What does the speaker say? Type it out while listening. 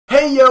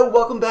Hey yo,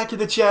 welcome back to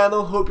the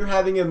channel. Hope you're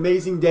having an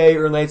amazing day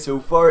or night so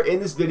far. In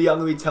this video, I'm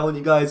going to be telling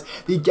you guys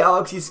the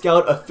Galaxy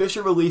Scout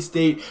official release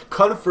date,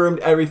 confirmed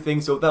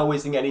everything, so without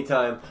wasting any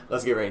time,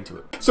 let's get right into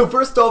it. So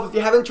first off, if you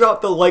haven't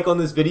dropped a like on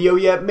this video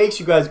yet, make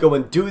sure you guys go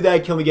and do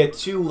that. Can we get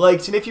 2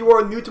 likes? And if you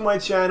are new to my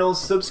channel,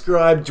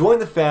 subscribe, join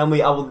the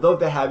family. I would love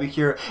to have you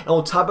here. And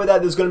on top of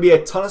that, there's going to be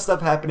a ton of stuff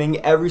happening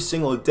every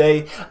single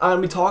day. I'm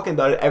going to be talking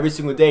about it every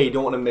single day. You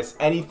don't want to miss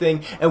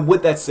anything. And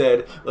with that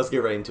said, let's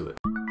get right into it.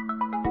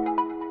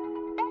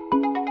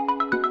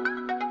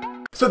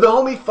 So the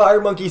homie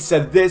Fire Monkey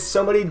said this,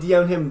 somebody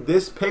DM'd him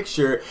this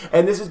picture,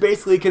 and this is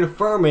basically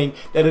confirming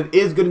that it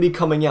is going to be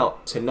coming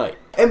out tonight.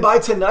 And by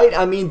tonight,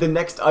 I mean the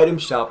next item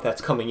shop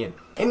that's coming in.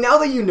 And now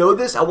that you know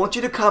this, I want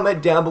you to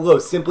comment down below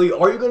simply,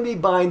 are you going to be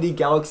buying the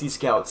Galaxy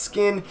Scout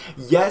skin?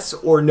 Yes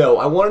or no?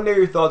 I want to know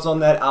your thoughts on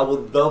that. I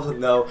would love to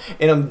know,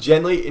 and I'm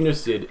genuinely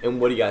interested in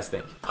what you guys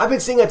think. I've been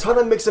seeing a ton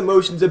of mixed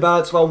emotions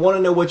about it, so I want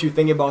to know what you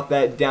think about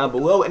that down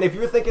below. And if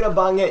you're thinking of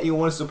buying it and you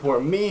want to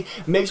support me,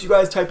 make sure you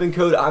guys type in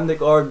code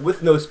imnickarg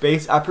with no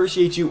space. I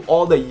appreciate you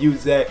all that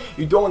use that.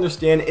 You don't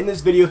understand. In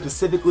this video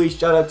specifically,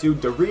 shout out to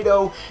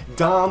Dorito,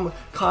 Dom,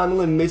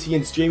 Conlon, Missy,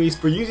 and Streamies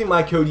for using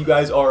my code. You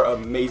guys are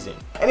amazing.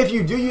 And if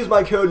you do use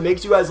my code, make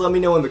sure you guys let me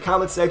know in the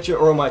comment section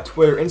or on my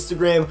Twitter,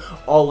 Instagram,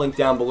 all linked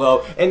down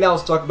below. And now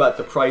let's talk about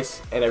the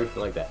price and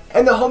everything like that.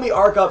 And the homie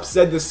Arkup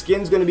said the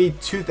skin's going to be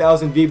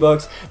 2,000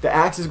 V-Bucks, the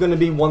axe is going to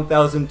be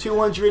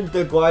 1,200,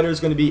 the glider is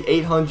going to be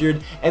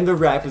 800, and the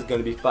wrap is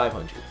going to be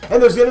 500.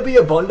 And there's going to be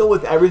a bundle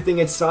with everything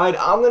inside.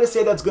 I'm going to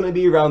say that's going to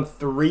be around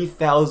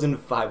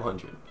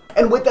 3,500.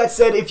 And with that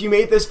said, if you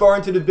made this far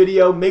into the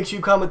video, make sure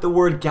you comment the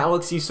word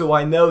Galaxy so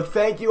I know.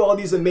 Thank you all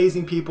these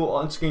amazing people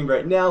on screen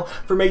right now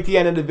for making the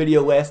end of the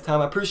video last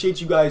time. I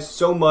appreciate you guys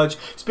so much.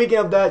 Speaking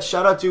of that,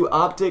 shout out to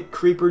Optic,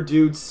 Creeper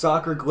Dude,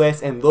 Soccer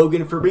Glass, and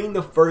Logan for being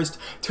the first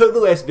to the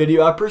last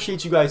video. I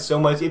appreciate you guys so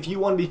much. If you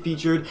want to be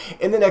featured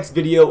in the next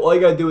video, all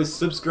you gotta do is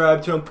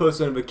subscribe, turn on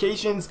post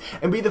notifications,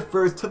 and be the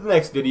first to the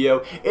next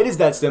video. It is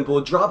that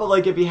simple. Drop a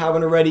like if you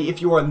haven't already.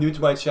 If you are new to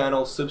my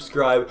channel,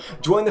 subscribe,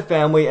 join the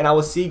family, and I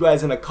will see you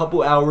guys in a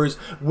couple hours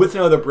with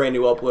another brand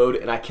new upload,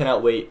 and I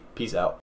cannot wait. Peace out.